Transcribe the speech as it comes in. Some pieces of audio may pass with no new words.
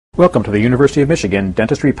Welcome to the University of Michigan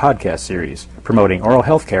Dentistry Podcast Series, promoting oral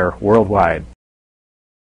health care worldwide.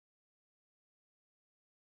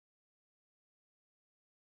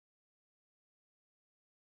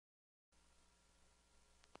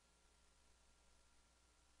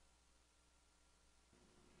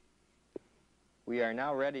 We are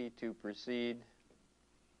now ready to proceed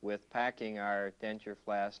with packing our denture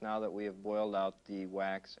flask now that we have boiled out the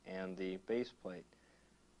wax and the base plate.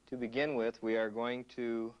 To begin with, we are going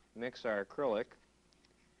to mix our acrylic.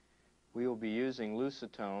 We will be using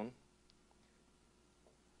Lucitone,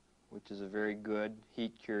 which is a very good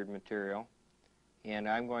heat-cured material, and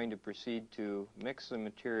I'm going to proceed to mix the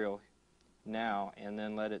material now and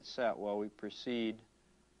then let it set while we proceed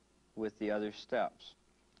with the other steps.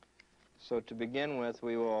 So to begin with,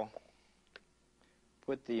 we will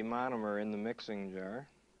put the monomer in the mixing jar.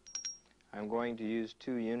 I'm going to use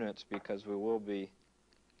 2 units because we will be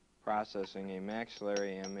processing a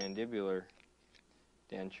maxillary and mandibular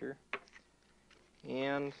denture.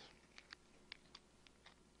 And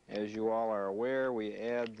as you all are aware, we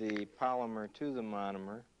add the polymer to the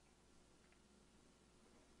monomer.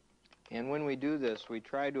 And when we do this, we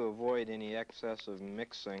try to avoid any excessive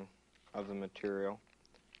mixing of the material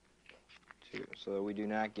so that we do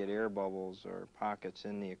not get air bubbles or pockets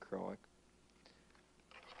in the acrylic.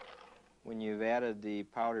 When you've added the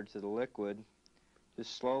powder to the liquid,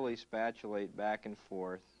 just slowly spatulate back and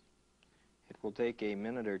forth. It will take a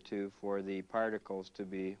minute or two for the particles to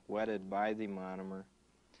be wetted by the monomer.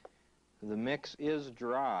 The mix is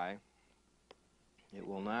dry. It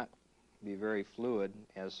will not be very fluid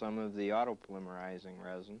as some of the autopolymerizing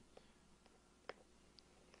resin.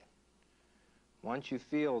 Once you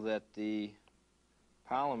feel that the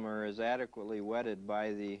polymer is adequately wetted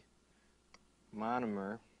by the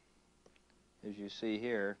monomer, as you see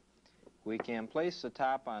here, we can place the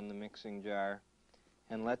top on the mixing jar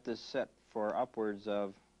and let this set for upwards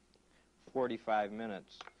of 45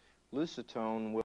 minutes. Lucitone will